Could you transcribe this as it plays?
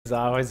It's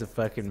always a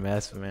fucking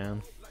mess,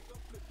 man.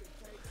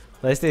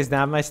 At least there's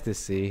not much to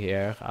see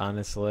here,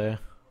 honestly.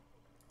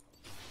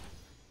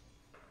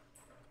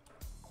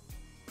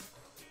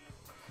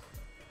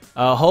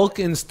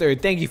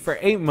 Hulkinster, thank you for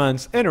 8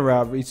 months in a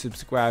row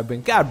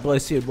resubscribing. God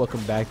bless you and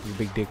welcome back to the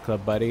Big Dick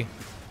Club, buddy.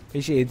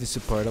 Appreciate the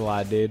support a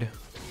lot, dude.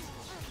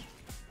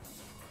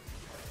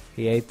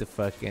 He ate the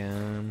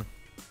fucking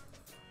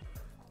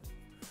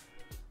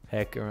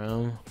heck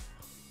room.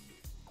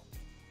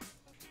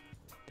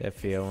 That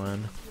feel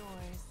one.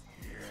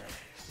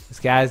 This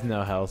guy's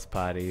no health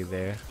pot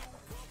either.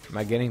 Am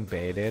I getting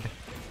baited?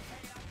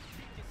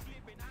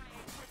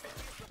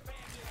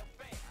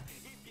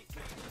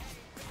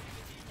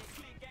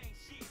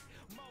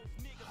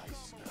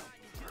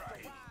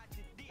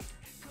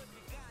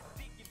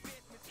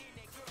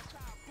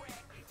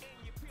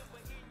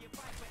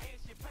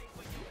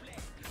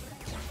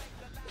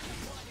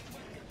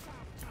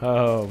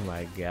 Oh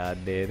my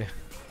god, dude.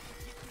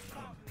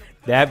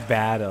 That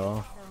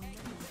battle.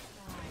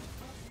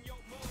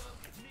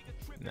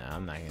 No,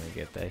 I'm not gonna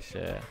get that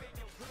shit.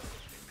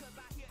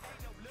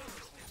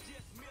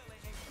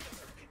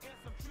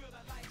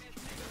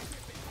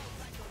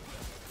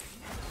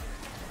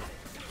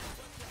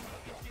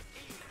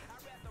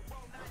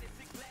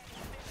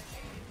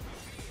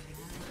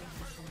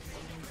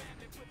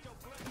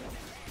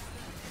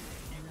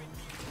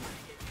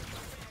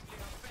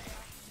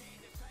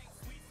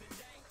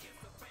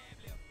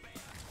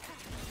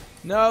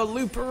 No,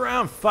 loop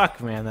around.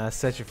 Fuck, man. That's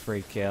such a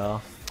free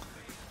kill.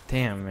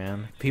 Damn,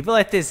 man. People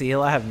at this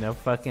Ela have no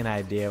fucking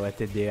idea what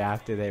to do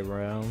after they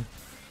roam.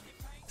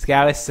 This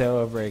guy was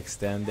so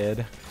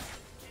overextended.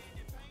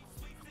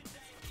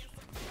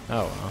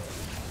 Oh, well.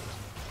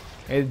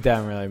 It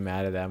doesn't really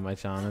matter that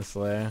much,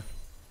 honestly.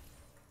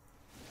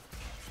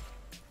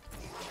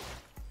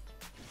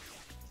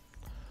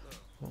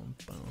 Boom,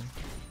 boom.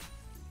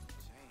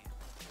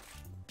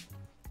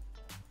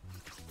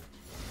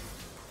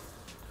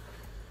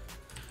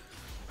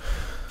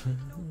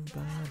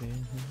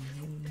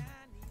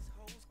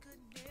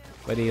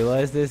 What Ela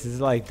is this? This is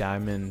like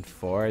Diamond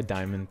 4,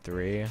 Diamond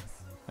 3, I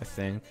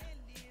think.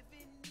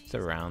 It's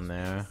around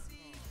there.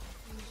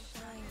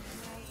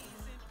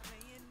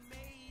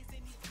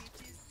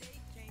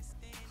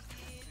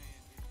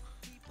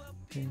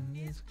 In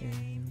this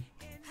game.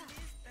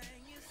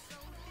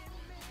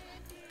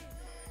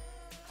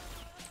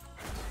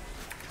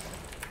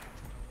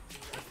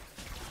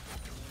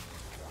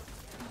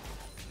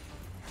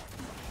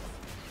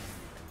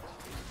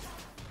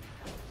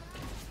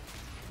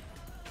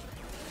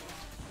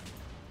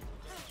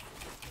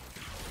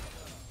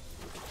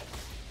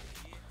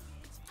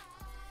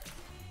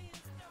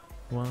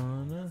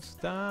 Wanna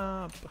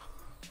stop? Those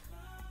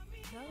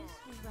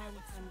who run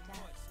from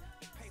death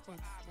stood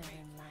still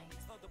in light.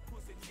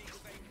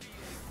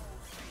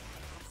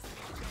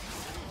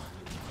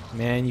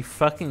 Man, you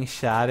fucking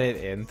shot it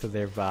into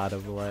their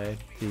bottom blade.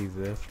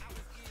 Jesus.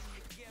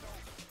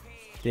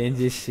 Didn't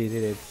just shoot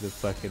it into the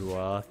fucking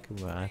wall.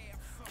 Come on.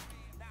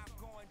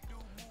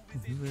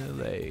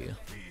 Really?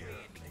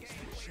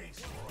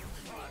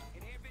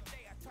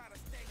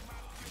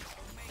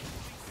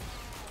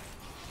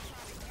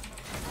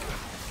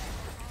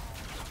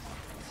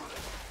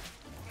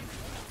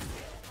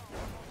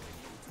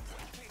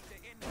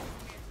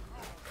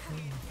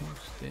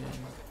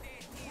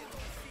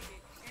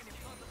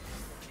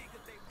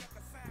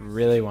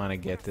 Really want to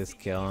get this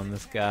kill on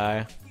this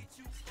guy.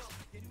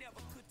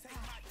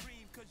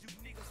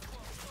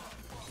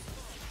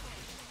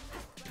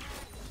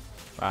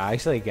 Wow, I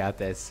actually got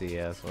that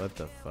CS. What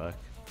the fuck?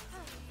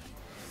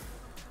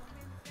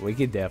 We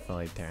could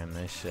definitely turn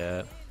this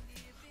shit.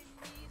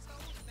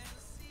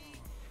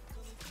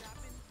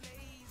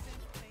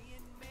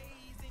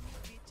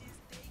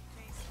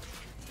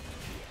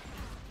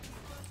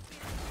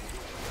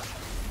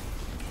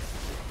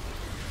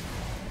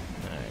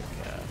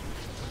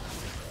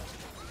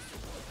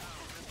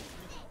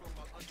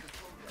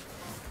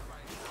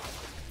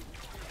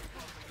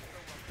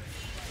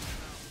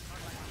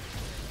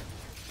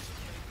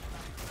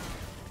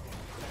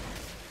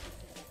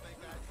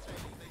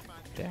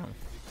 Damn.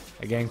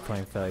 A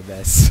gangplank felt like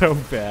that's so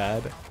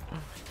bad.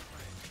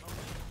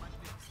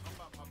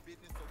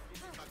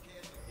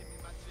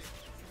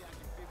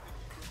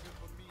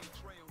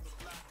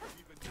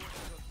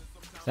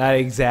 Not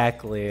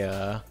exactly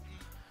how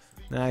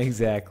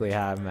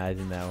I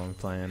imagined that one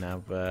playing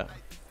out, but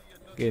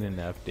good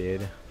enough,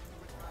 dude.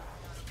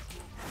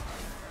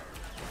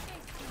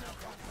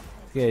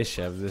 Let's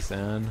shove this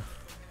in.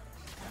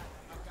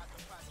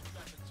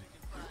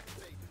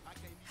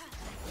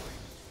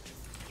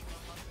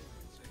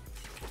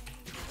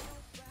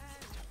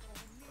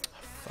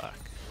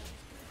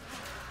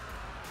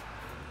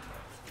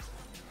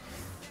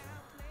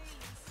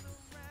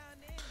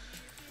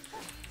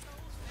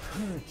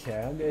 Okay,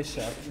 I'll get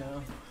shot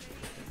now.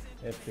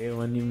 If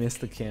when you miss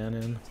the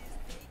cannon.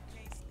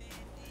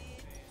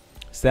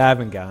 Still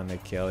haven't gotten a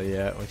kill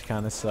yet, which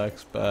kind of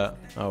sucks, but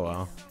oh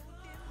well.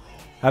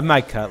 I have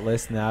my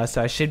cutlass now,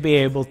 so I should be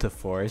able to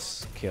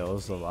force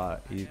kills a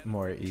lot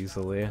more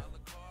easily.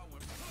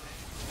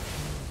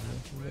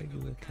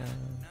 Regular kind.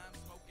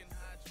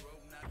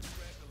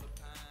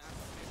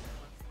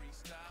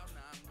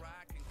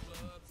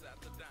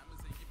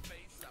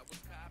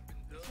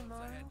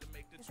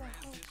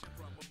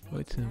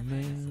 What's a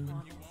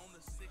man?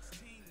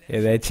 Yeah,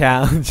 that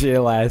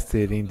challenger last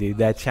hitting, dude.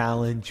 That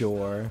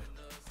challenger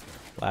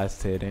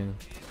last hitting.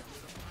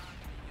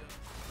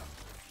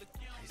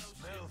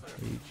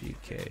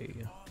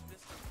 AGK.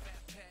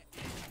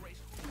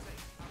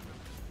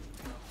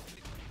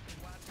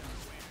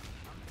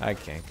 I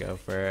can't go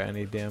for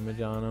any damage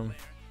on him.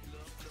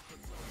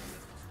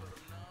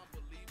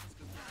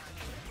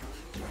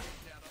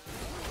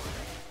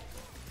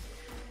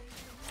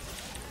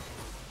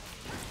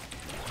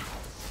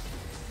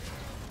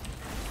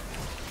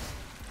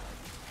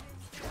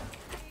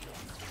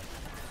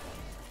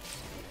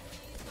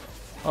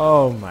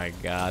 Oh my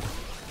god.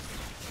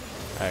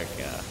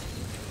 Okay.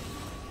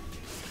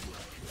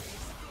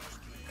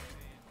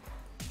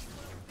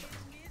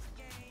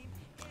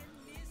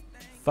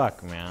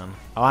 Fuck, man.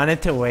 I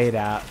wanted to wait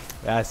out.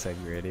 That's so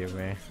greedy of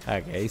me.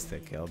 Okay, he still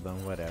killed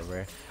them.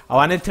 Whatever. I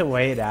wanted to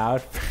wait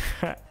out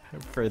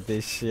for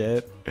this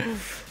shit.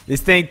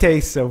 This thing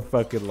takes so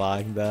fucking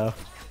long, though.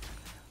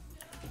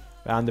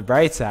 But on the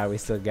bright side, we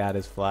still got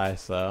his fly,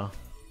 so.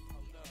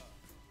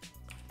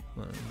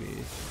 Let me be.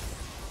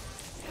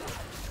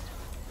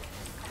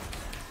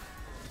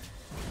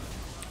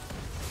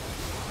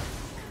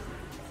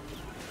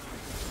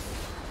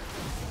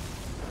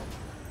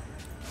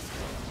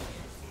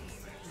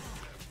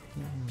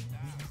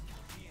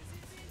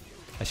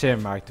 I should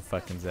have marked the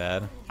fucking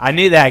Zed. I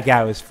knew that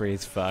guy was free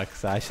as fuck,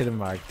 so I should have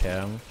marked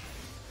him.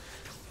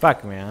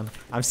 Fuck, man.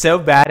 I'm so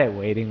bad at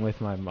waiting with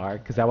my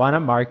mark, because I want to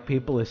mark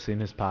people as soon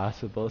as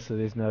possible, so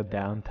there's no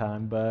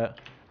downtime, but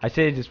I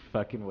should have just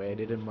fucking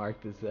waited and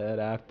marked the Zed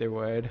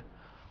afterward.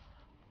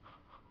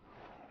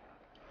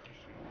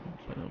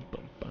 Bum,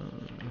 bum,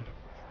 bum.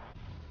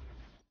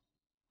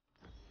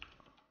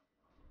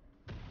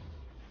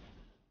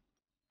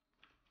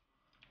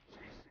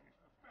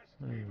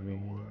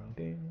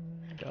 Ding,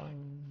 dong.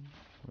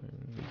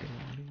 Ding,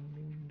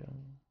 ding,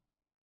 dong.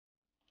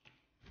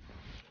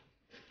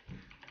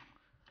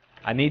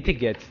 I need to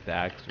get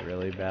stacks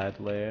really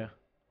badly. I'm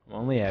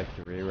only at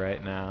 3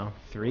 right now.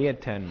 3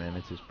 at 10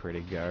 minutes is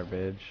pretty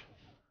garbage.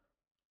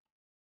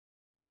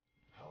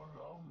 How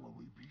long will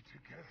we be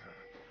together?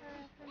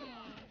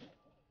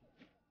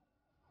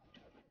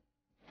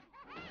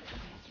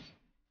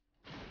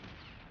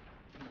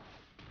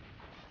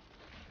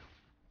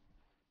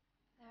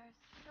 There are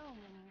so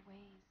many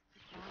ways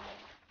to die.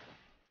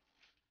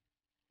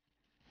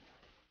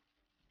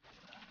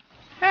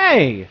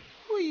 Hey!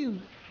 Who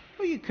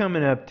are you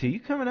coming up to? You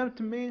coming up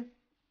to me?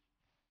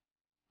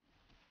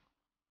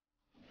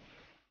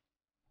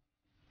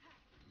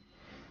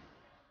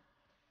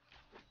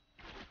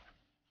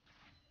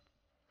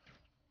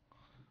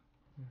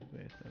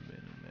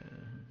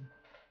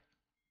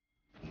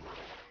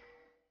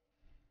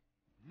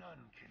 None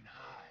can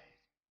hide.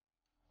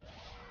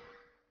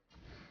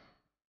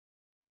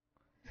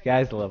 This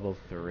guy's level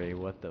 3,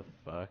 what the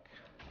fuck?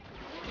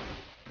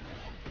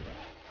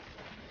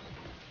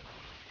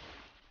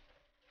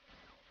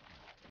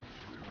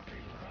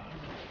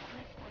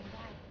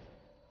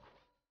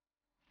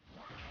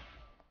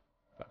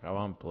 Fuck, I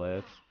want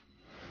Blitz.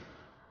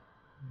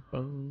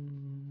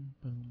 Boom,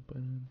 boom,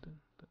 boom, dun,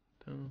 dun,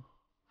 dun.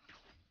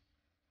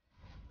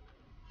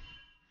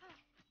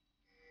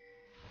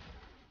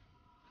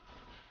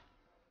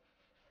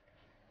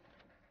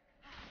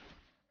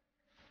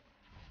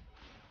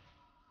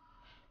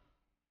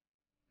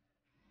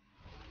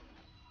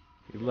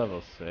 He's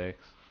level 6.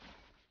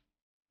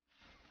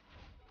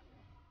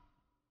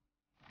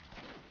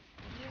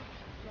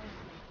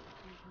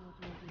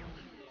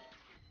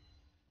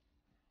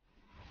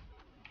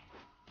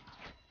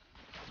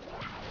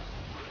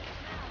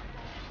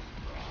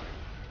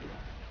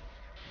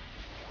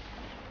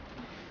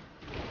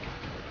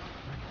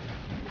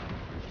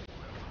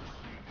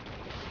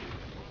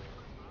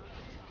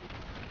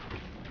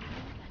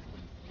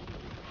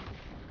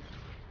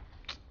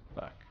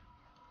 Fuck.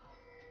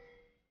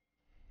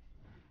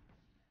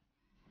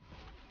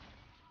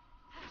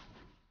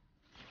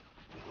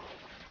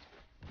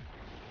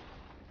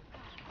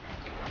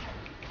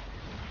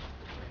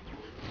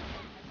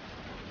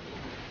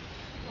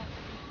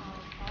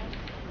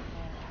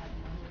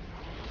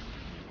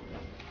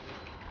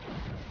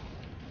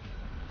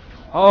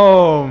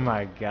 Oh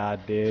my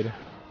god, dude.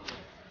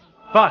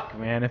 Fuck,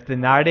 man. If the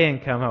Gnar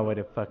didn't come, I would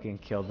have fucking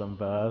killed them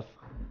both.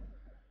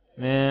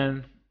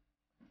 Man.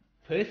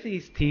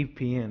 Pussy's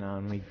TPing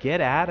on me.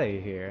 Get out of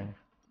here.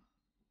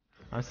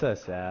 I'm so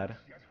sad.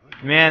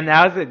 Man,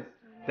 that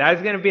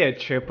was gonna be a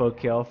triple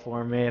kill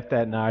for me if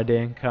that Gnar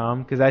didn't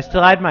come. Because I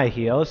still had my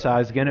heal, so I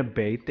was gonna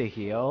bait the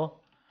heal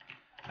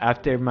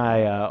after my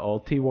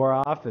ulti wore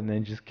off and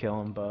then just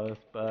kill them both.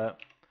 But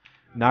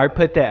Gnar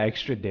put the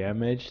extra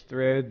damage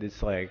through.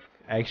 It's like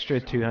extra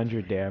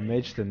 200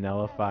 damage to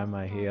nullify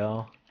my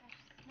heal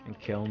and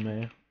kill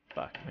me.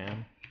 Fuck,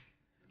 man.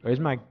 Where's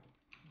my...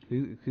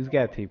 Who's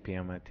got TP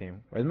on my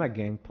team? Where's my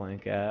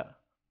gangplank at?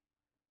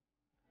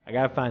 I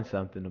gotta find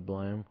something to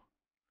blame.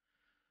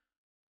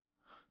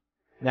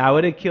 Now I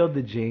would have killed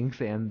the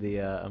Jinx and the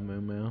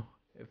Amumu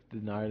if the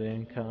Gnar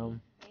didn't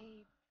come.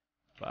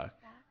 Fuck.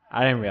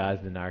 I didn't realize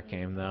the Gnar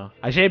came though.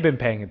 I should have been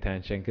paying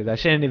attention because I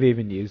shouldn't have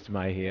even used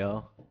my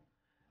heal.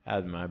 That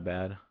was my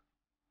bad.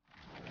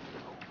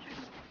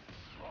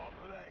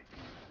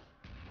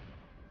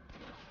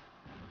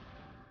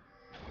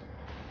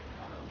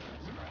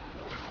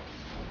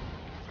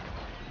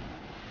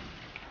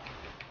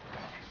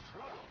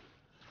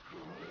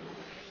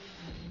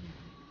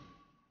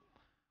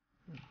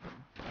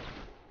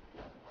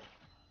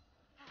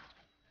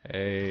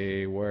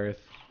 Hey,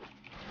 Worth.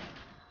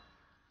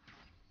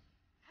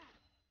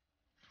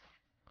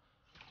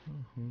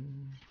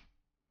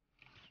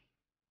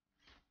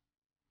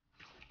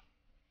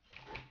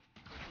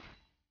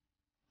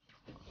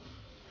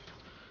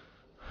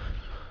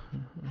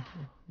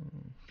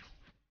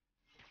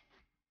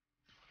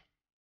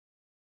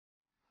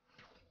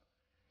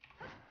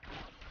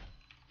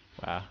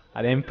 Wow,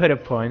 I didn't put a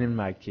point in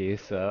my key,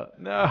 so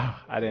no,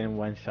 I didn't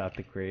one-shot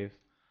the creeps.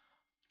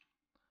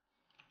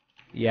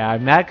 Yeah, I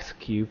max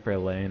Q for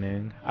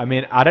laning. I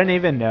mean, I don't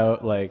even know,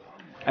 like,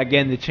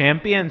 again, the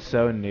champion's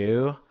so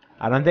new.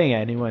 I don't think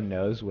anyone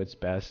knows what's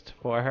best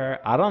for her.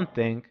 I don't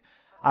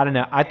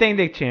know. I think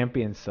the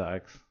champion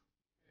sucks,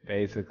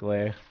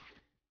 basically.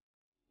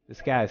 This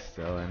guy's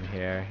still in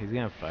here. He's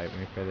gonna fight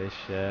me for this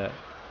shit.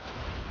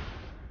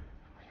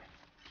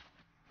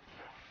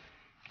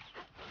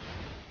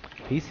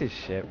 Piece of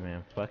shit,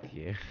 man. Fuck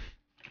you.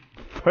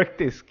 Fuck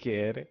this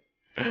kid.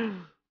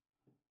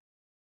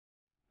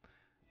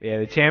 Yeah,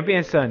 the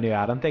champion's so new.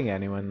 I don't think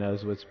anyone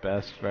knows what's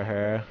best for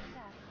her.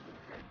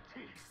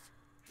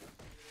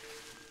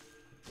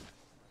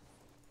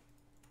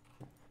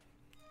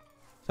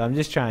 So I'm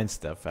just trying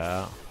stuff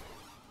out.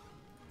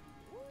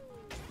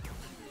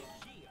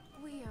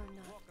 We are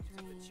not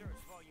dreams.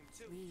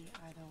 We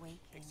are the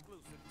waking.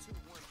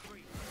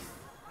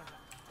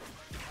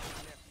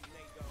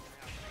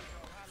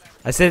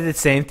 I said the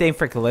same thing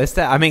for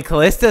Kalista. I mean,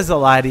 Kalista's a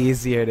lot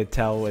easier to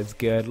tell what's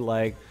good.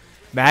 Like,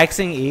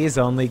 maxing E is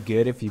only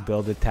good if you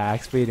build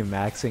attack speed, and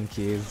maxing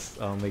Q is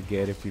only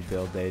good if you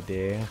build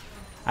AD.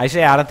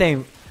 Actually, I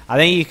think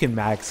you can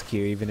max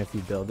Q even if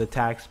you build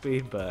attack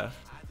speed, but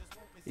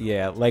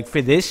yeah, like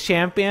for this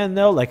champion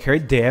though, like her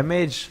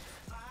damage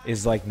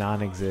is like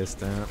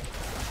non-existent.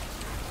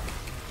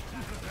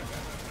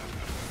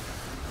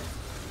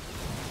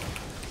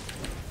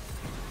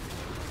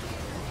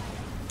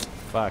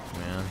 Fuck,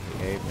 man,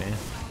 he hate me.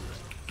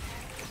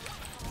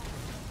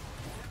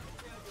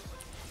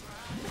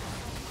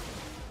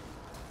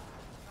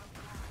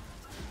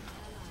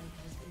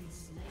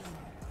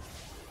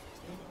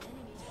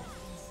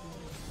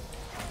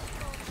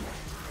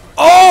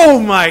 Oh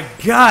my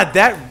god,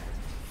 that...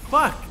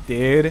 Fuck,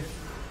 dude.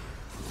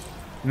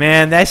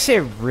 Man, that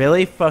shit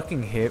really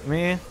fucking hit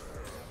me.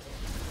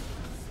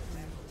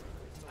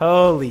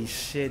 Holy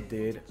shit,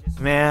 dude.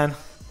 Man,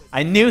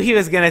 I knew he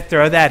was gonna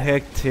throw that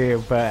hook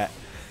too, but...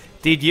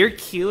 Dude, your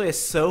Q is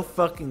so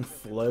fucking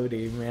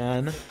floaty,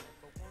 man.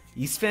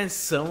 You spend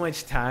so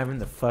much time in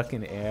the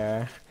fucking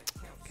air.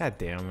 God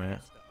damn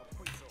it.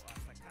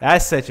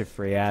 That's such a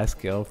free ass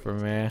kill for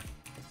me.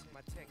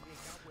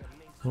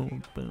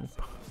 Boom, boom.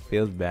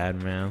 Feels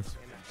bad, man.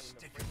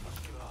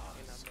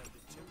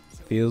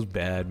 Feels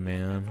bad,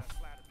 man.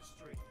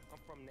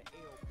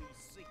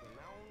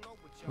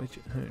 What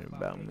you heard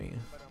about me?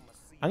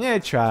 I'm gonna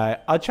try.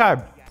 I'll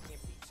try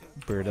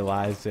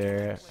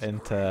Brutalizer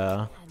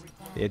into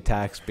the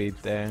attack speed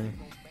thing.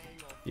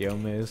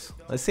 Yomu's.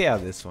 Let's see how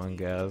this one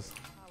goes.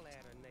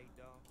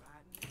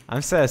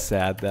 I'm so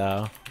sad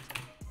though.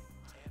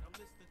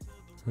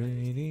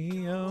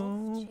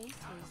 Radio.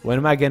 When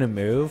am I gonna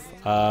move?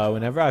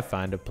 Whenever I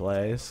find a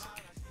place.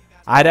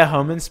 I had a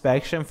home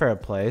inspection for a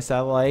place I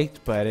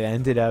liked, but it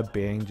ended up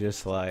being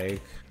just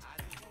like...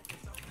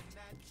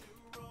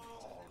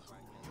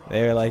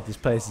 They were like, this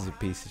place is a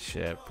piece of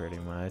shit, pretty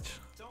much.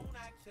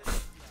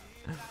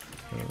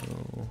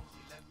 Oh.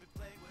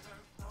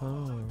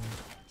 Oh.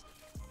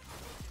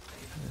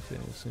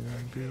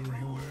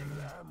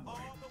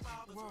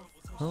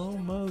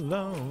 Home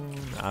alone.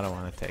 I don't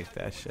want to take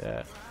that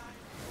shit.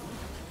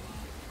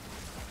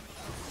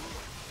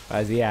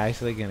 Is he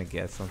actually gonna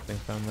get something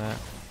from that?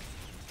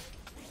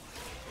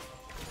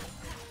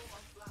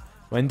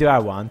 When do I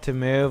want to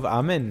move?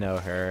 I'm in no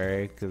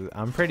hurry because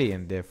I'm pretty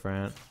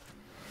indifferent.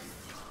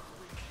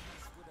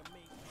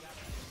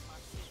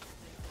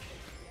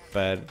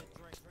 But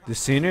the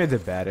sooner the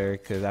better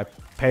because I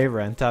pay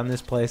rent on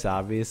this place,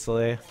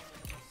 obviously.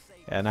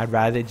 And I'd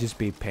rather just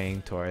be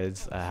paying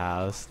towards a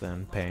house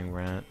than paying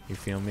rent. You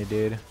feel me,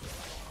 dude?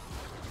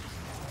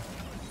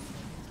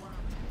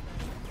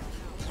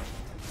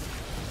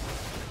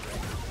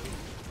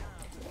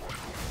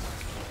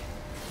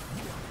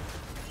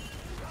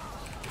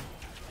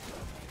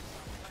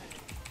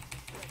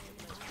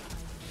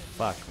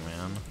 Fuck,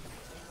 man.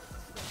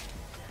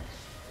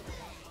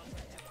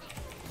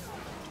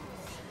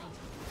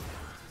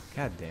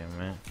 God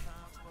damn it.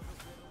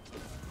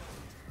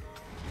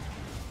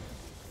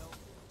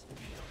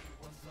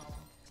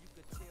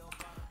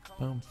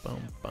 Boom,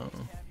 boom,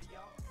 boom.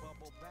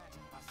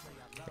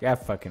 I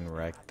got fucking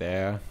wrecked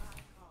there.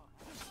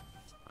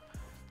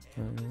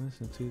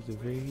 Listen to the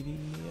radio.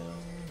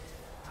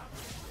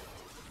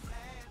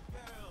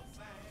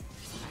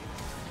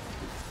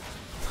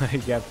 He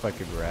got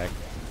fucking wrecked.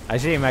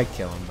 Actually, he might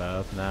kill them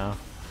both now.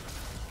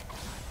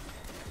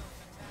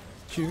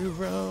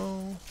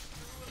 Churro.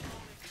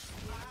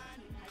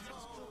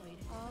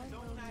 All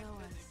will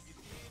know us.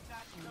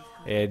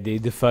 Yeah,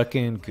 dude, the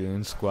fucking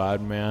goon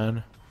squad,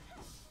 man.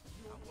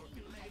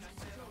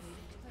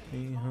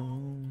 Be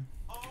home.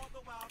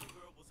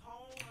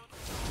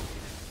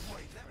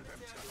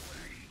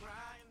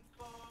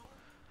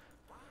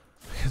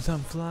 Cause I'm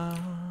flying.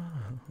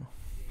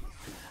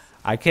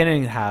 I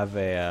couldn't have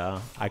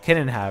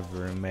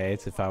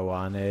roommates if I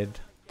wanted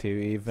to,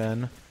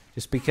 even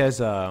just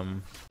because I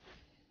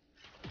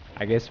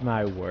guess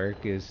my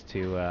work is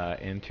too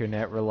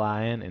internet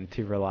reliant and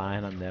too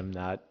reliant on them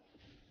not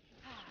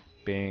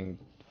being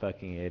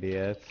fucking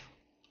idiots.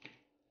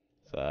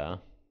 So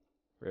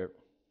rip.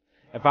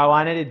 If I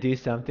wanted to do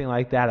something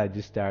like that, I'd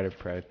just start a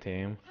pro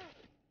team.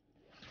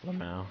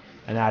 No.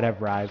 And I'd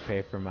have Ride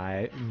pay for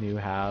my new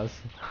house.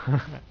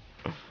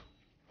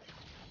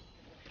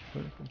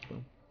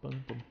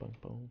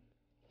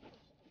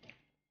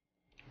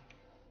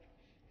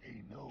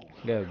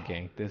 Go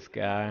gank this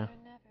guy. You're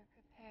never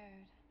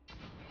prepared.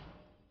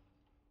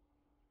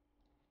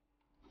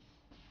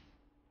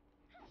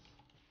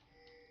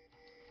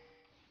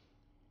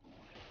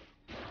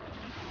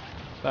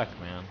 Fuck,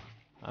 man.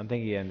 I don't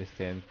think he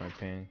understands my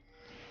ping.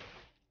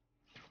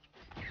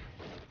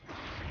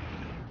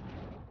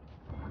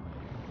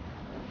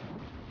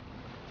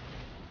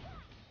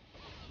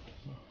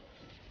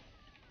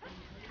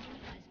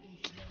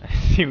 I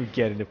see him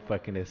getting a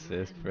fucking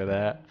assist for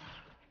that.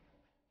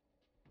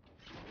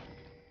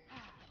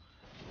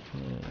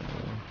 Those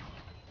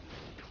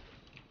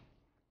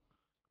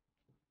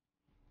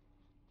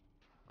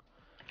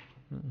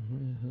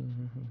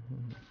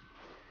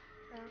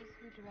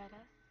who dread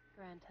us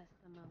grant us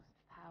the most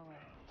power.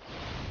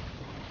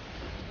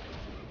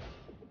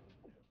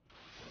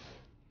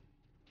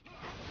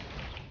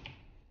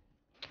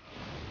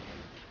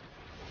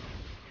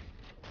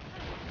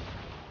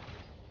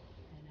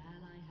 An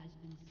ally has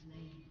been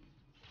slain.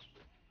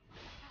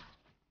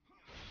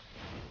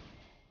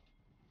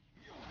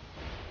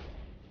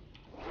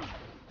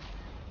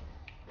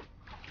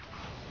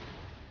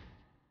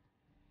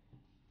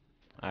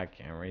 I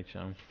can't reach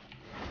him.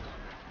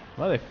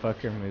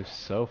 Motherfucker moves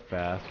so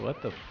fast.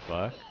 What the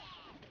fuck?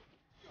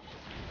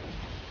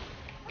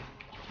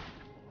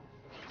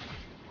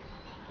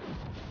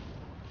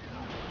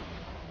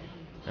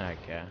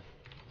 Okay.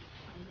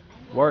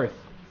 Worth.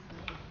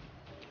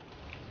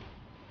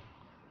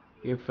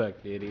 You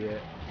fucked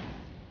idiot.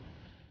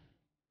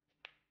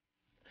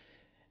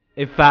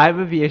 If 5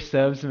 of your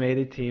subs made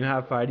a team,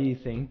 how far do you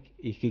think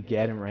you could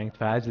get in ranked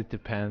 5s? It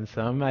depends.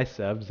 Some of my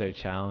subs are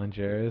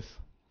challengers.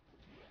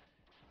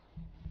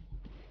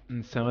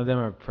 And some of them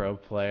are pro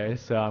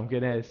players, so I'm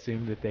gonna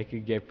assume that they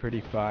could get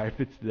pretty far if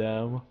it's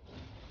them.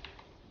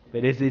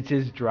 But is it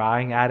just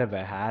drawing out of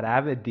a hat? I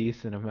have a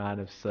decent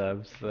amount of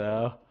subs,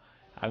 so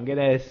I'm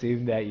gonna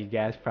assume that you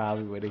guys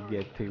probably wouldn't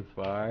get too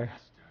far.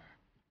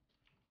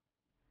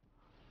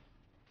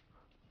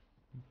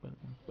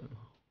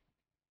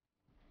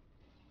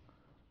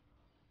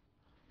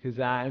 Cause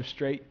I'm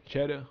straight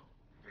cheddar.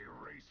 They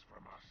race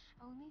from us.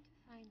 Only to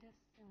find us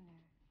sooner.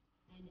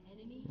 An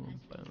enemy has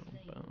been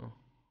slain.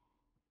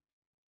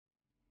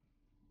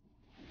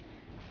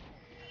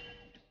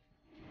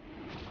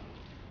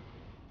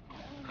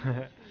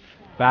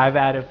 5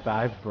 out of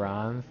 5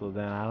 bronze. Well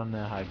then I don't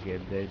know how good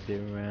they do,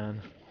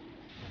 man.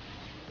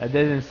 That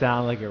doesn't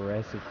sound like a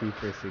recipe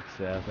for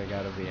success, I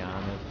gotta be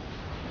honest.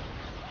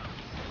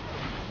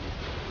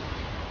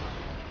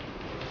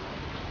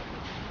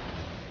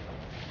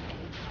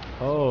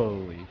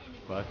 Holy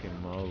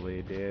fucking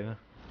moly, dude.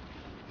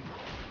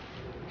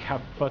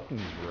 Got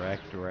fucking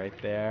wrecked right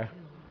there.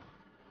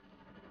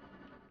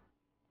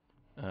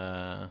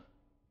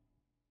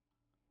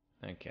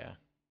 Okay.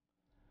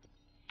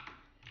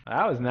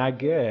 That was not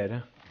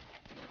good.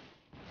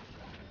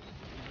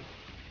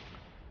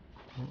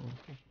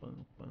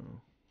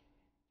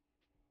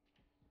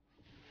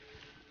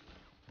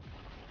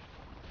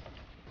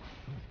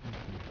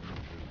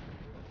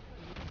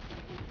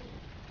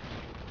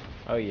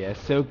 Oh yeah,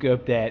 soak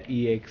up that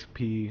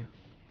EXP.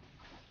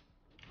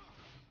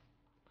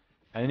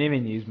 I didn't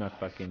even use my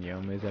fucking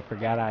Yomas. I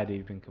forgot I'd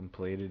even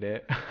completed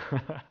it.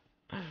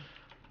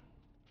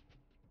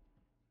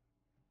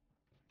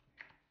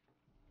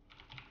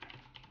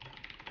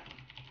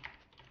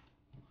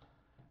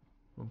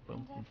 Wolf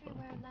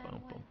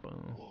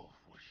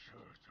was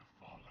sure to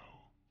follow.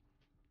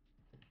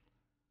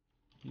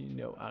 You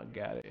know I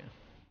got it.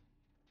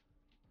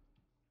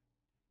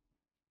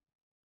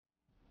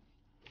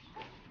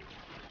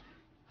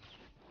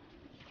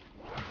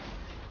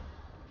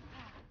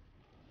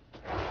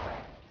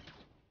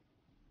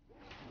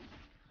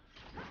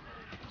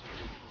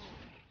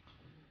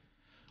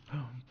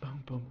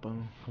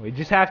 We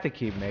just have to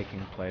keep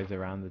making plays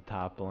around the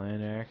top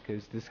laner,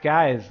 because this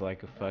guy is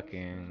like a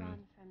fucking Run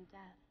from death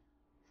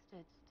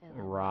stood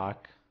still.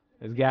 rock.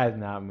 This guy's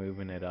not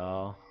moving at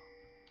all.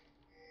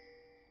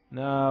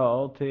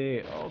 No,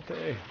 ulti,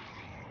 ulti.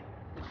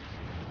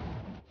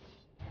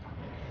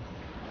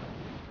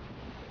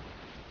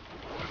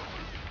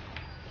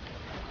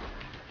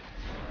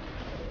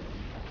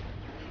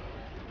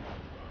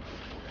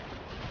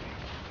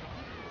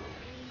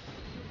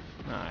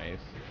 Nice.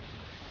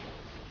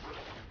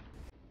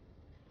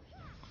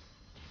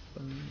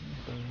 Boom,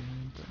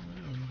 boom,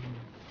 boom.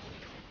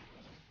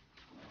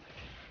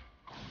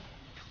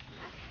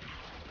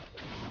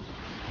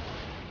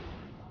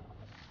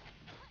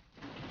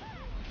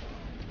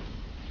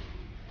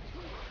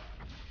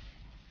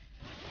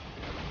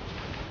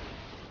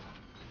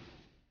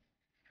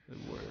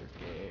 Good work,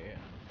 yeah.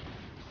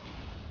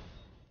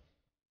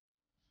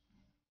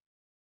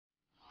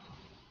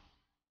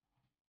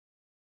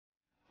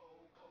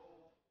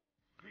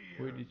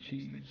 Where the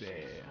cheese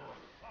at?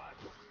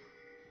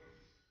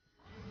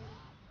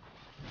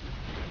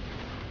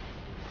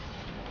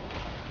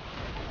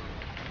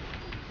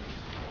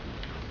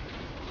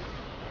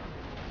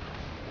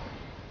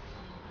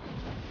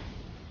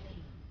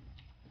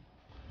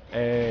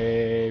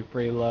 Hey,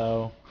 free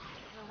low.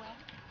 The west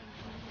is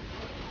leading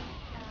to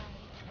the sky.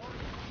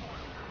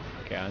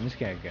 Okay, I'm just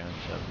gonna go and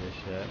shove this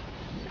shit.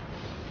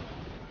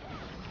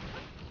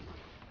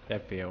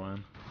 That be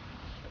one.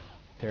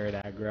 Turret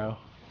aggro.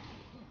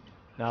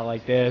 Not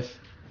like this.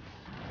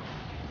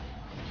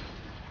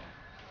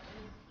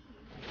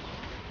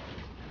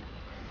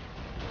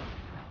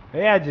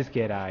 Maybe I just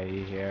get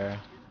IE here.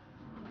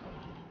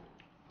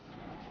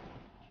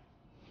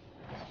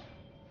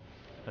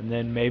 And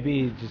then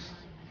maybe just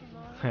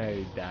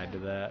I died to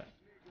that.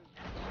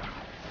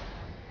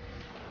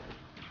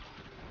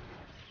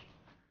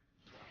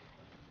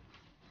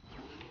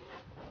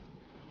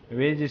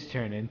 Maybe it just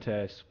turn into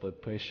a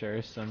split pusher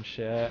or some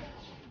shit.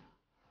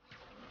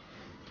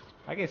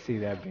 I can see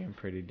that being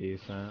pretty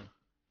decent.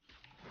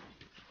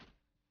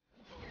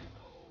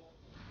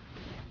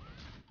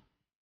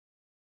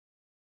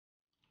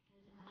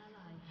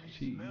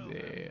 Jeez,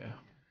 yeah.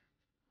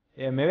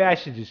 Yeah, maybe I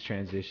should just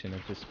transition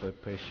into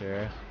split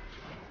pusher.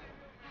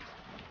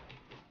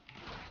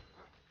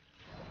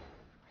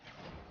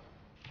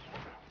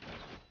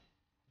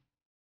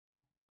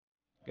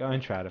 Go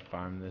and try to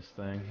farm this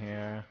thing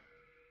here.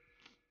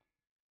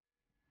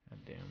 God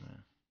damn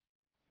it.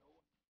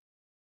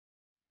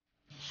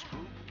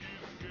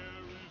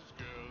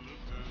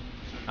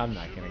 I'm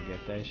not gonna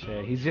get that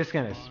shit. He's just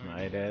gonna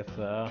smite it,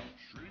 so.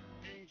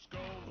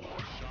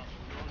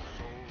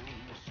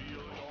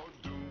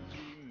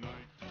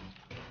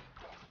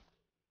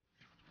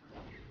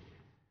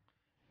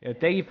 Yeah,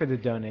 thank you for the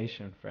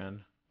donation, friend.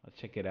 I'll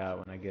check it out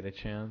when I get a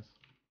chance.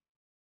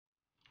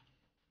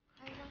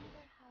 I wonder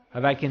how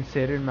Have I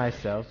considered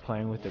myself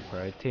playing with a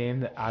pro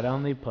team? I'd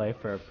only play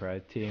for a pro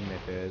team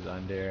if it was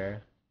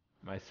under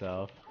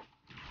myself,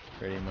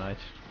 pretty much.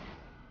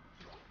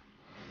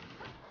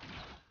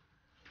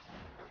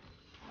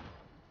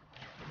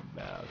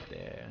 About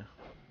there.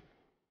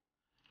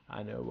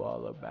 I know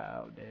all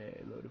about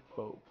that. Little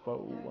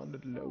fo on the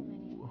so many low.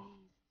 ways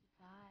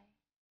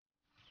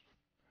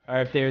to die.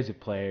 Or if there's a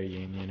player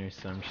union or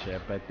some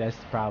shit, but that's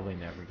probably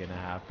never gonna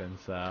happen,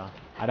 so.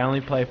 I'd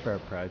only play for a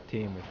pro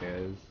team if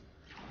it was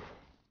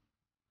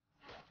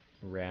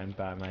ran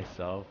by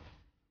myself.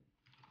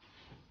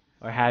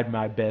 Or had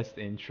my best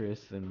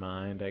interests in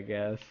mind, I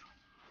guess.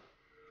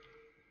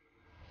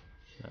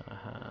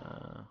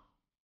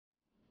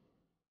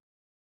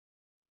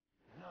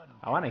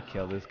 I want to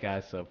kill this guy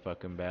so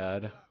fucking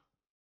bad.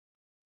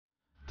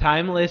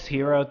 Timeless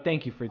Hero,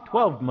 thank you for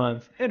 12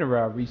 months in a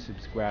row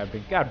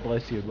resubscribing. God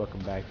bless you and welcome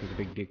back to the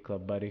Big Dick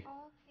Club, buddy.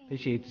 All things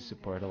Appreciate the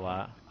support a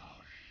lot.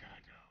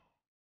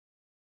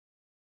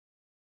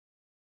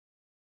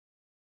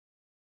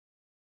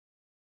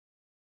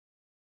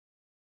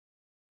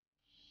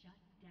 Shut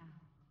down.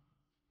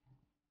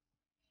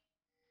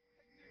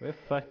 Where the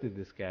fuck did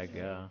this guy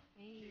go?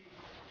 fade.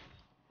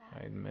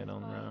 Right in the middle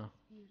That's why now.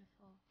 it's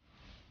beautiful.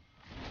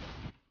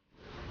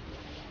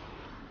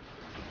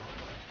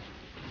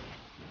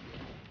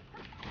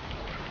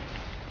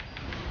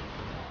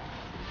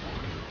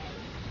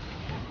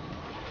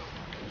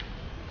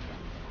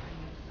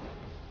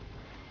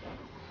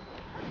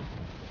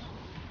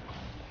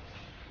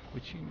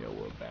 What you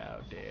know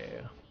about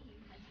there?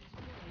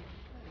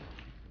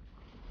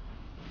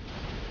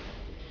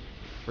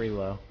 Free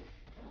low.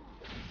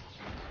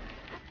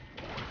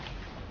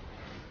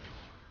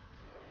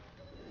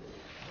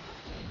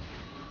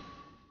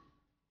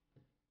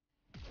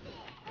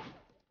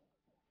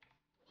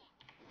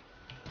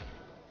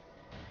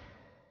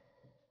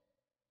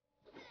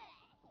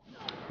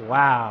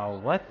 Wow,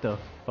 what the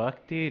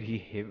fuck, dude? He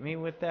hit me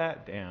with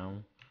that?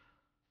 Damn.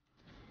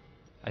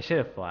 I should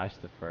have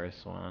flashed the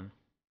first one.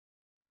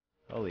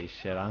 Holy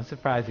shit, I'm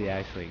surprised he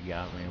actually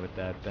got me with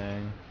that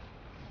thing.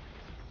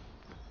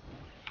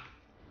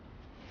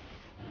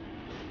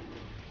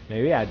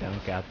 Maybe I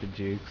don't got the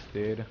jukes,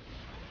 dude.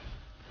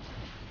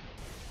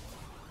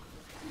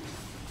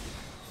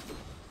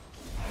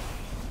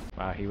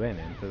 Wow, he went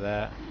into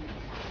that.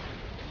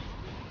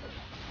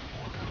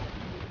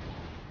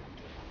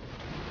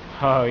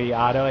 Oh, he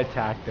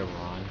auto-attacked the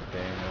wrong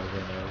thing over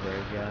and over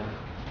again.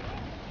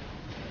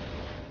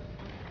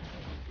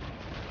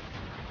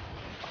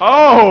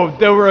 Oh,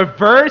 the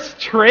reverse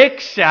trick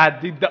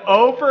shot, dude. The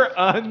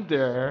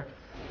over-under.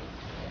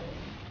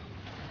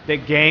 The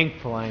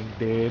gangplank,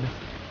 dude.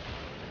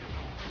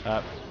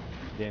 Up.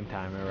 Didn't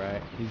time it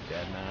right. He's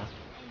dead now.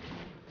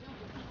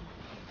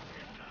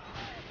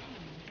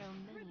 So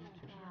many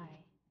try.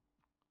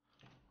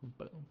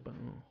 Boom,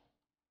 boom.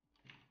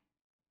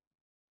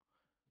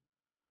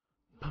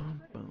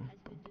 Boom, boom,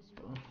 boom,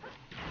 boom.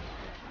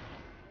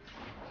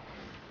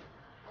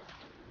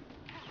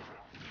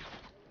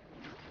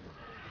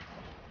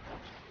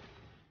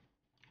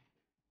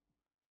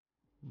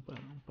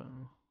 Boom,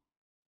 boom.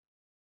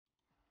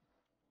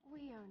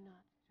 We are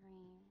not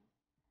dreams.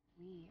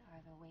 We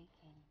are the waking.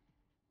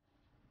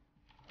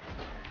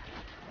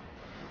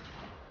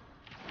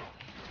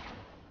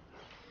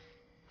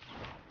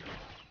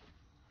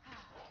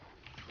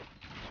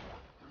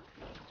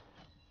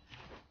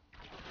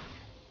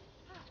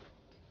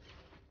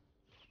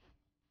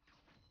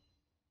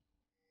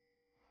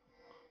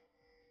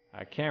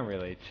 I can't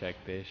really check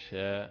this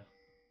shit.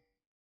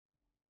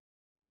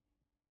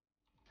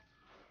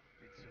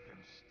 Bits of him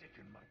stick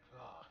in my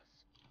claws.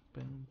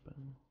 Boom,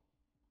 boom.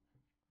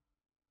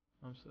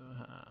 I'm so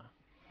high.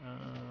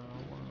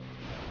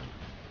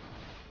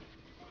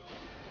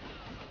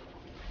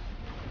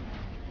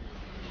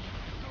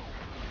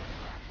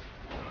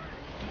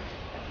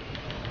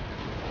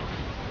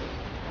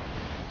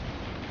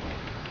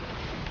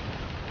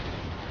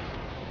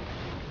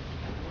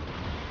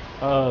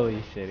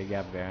 Holy shit, he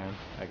got Baron.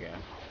 Okay.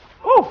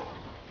 Woo!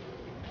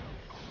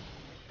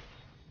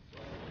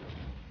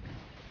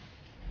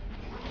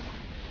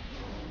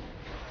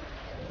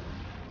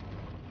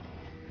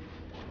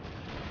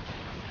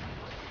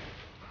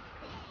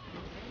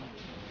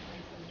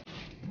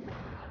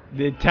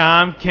 The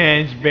Tahm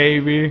Kench,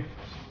 baby.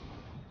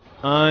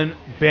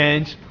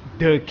 Unbench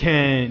the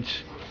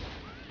Kench.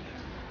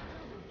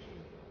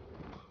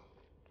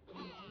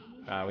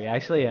 Wow, we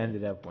actually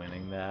ended up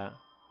winning that.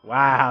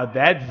 Wow,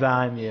 that's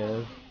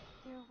Zanya's.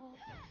 There will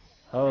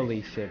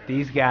Holy shit,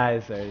 these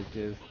guys are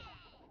just...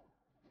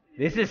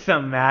 This is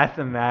some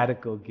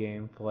mathematical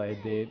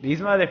gameplay, dude. These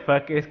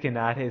motherfuckers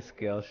cannot hit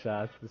skill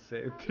shots to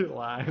save their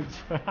lives.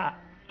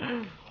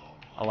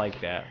 I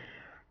like that.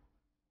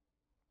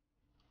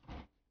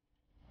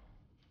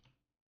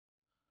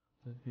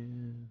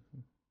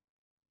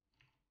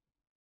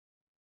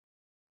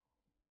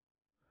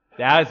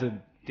 That was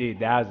a... Dude,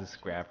 that was a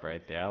scrap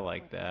right there. I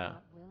like that.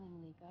 not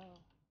willingly go.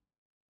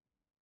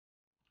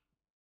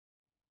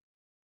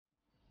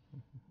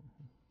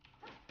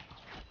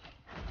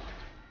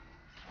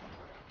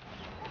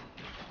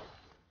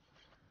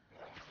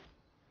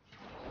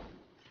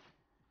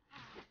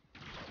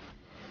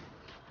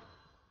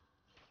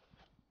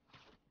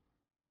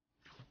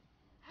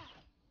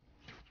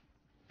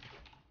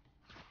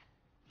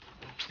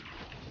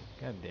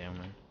 God damn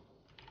it.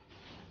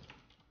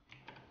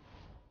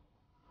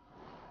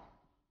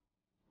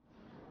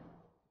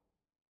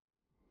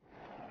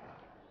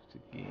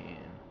 Again.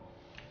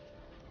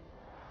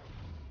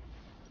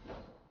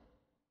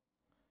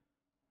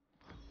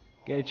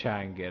 Gotta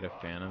try and get a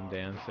Phantom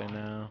Dancer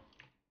now.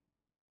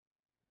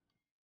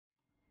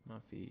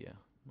 Mafia,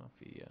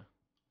 Mafia.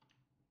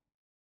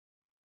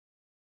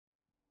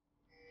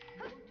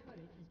 Your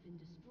turret has been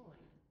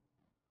destroyed.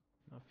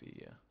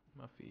 Mafia,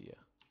 Mafia.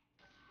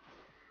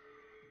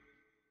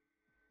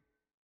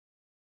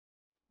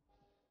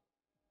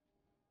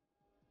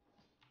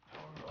 How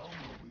long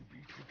will we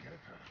be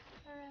together?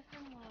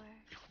 Forevermore.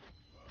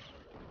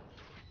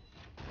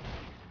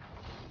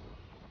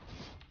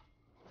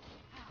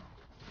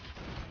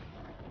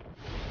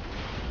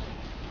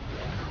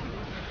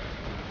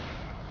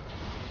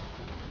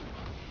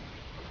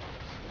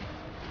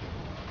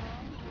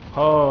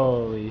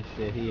 Holy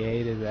shit, he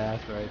ate his ass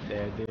right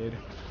there, dude.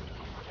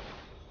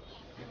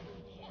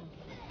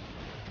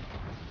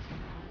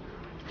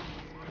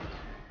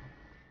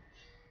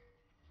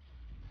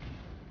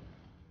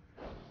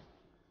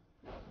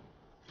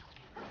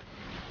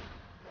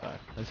 Fuck.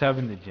 I was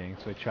hoping the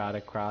Jinx would try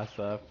to cross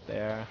up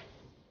there.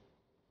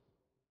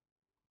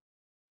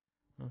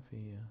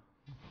 Mafia.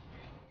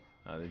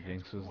 Oh, the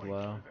Jinx was Wait low.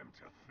 for them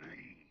to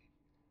flee.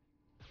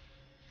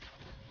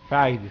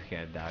 Probably just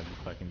can't dodge the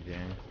fucking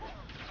Jinx.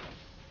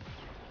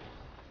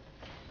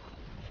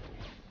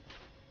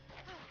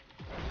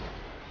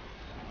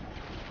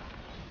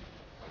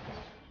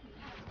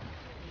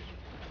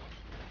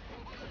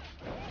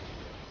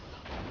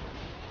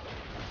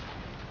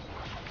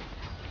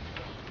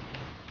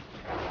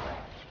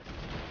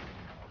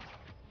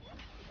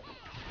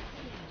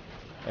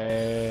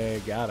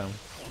 Hey, got him.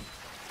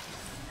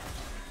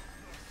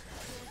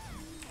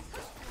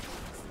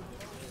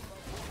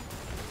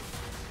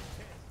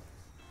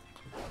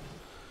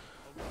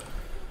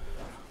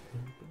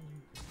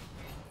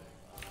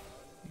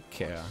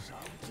 Okay.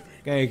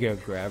 Gonna go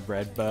grab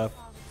red buff.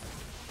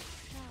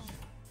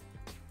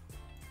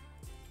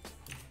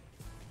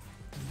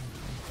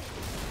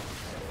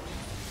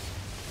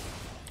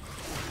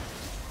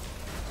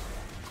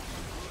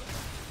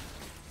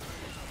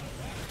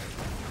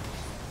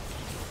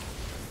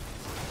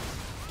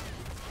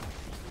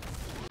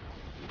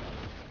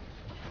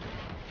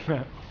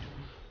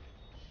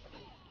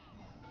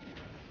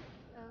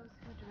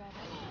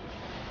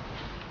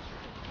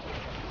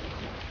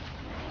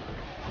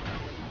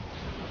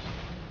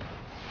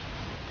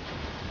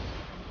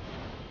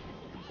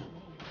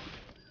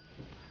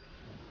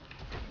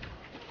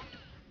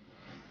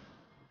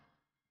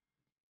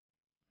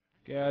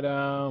 Get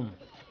him.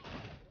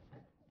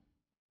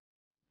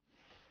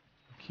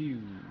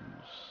 Q's.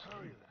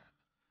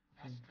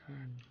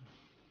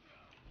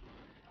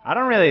 I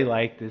don't really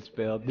like this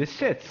build. This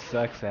shit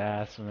sucks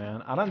ass,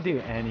 man. I don't do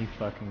any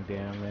fucking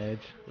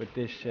damage with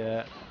this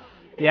shit.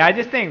 Yeah, I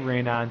just think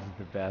Renon's is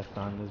the best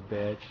on this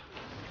bitch.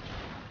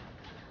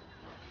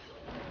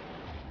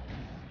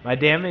 My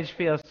damage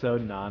feels so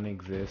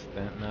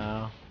non-existent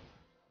now.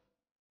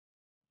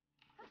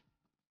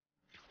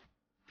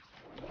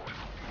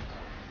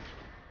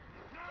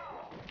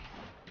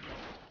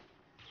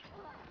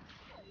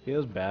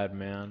 Feels bad,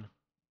 man.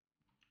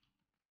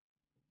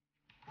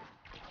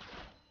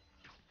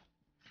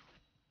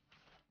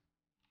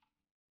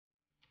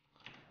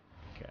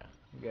 Okay,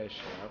 you guys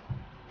shut up.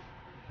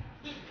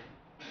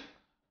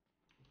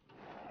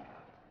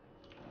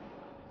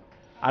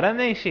 I don't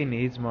think she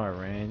needs more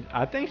range.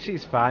 I think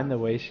she's fine the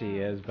way she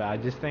is, but I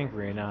just think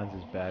Renon's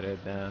is better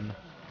than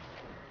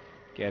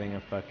getting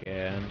a fucking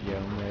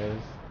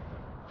Yomiz.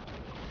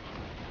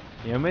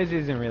 Yomiz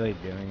isn't really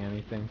doing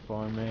anything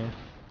for me.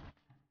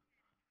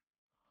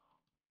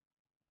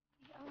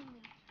 The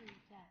only true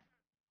death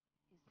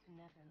is to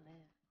never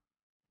live.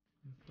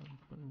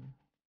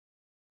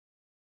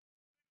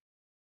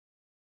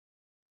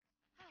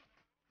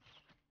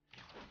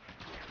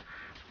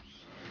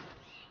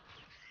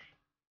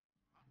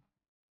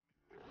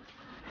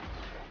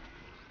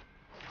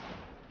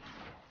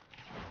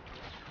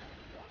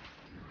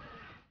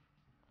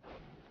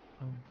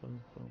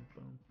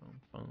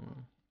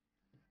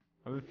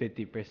 I have a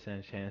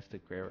 50% chance to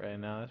crit right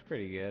now. That's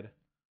pretty good.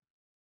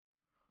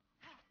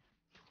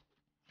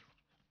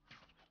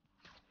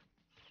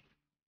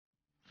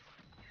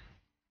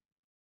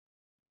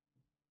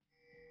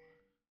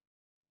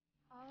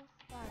 All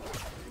sparks.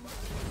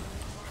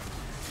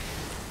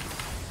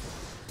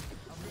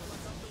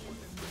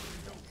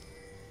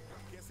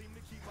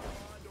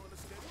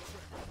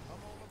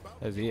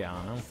 Is he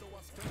on him?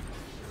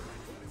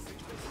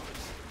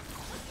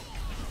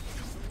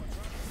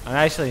 I don't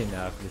actually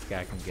know if this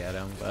guy can get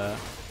him, but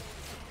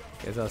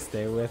guess I'll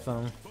stay with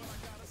him.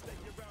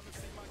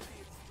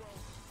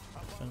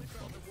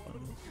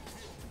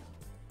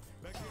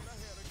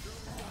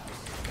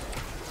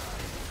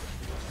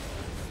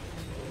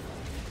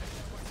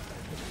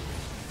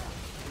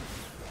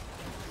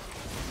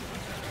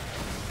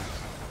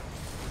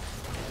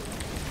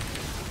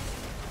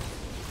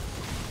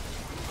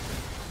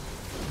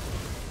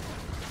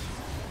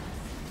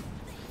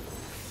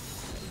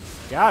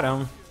 Got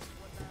him.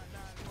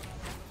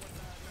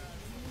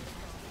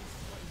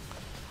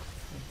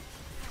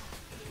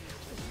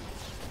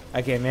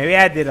 Okay, maybe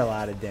I did a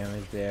lot of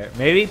damage there.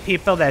 Maybe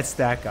people that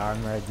stack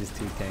armor are just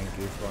too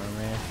tanky for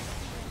me.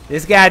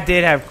 This guy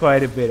did have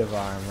quite a bit of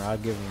armor, I'll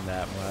give him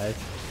that much.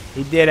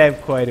 He did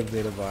have quite a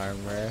bit of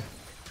armor.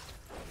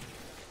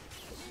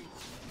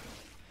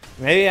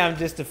 Maybe I'm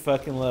just a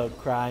fucking little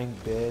crying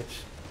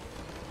bitch.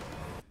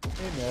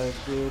 Who knows,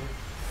 dude?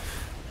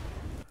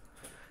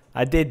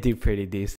 I did do pretty decent.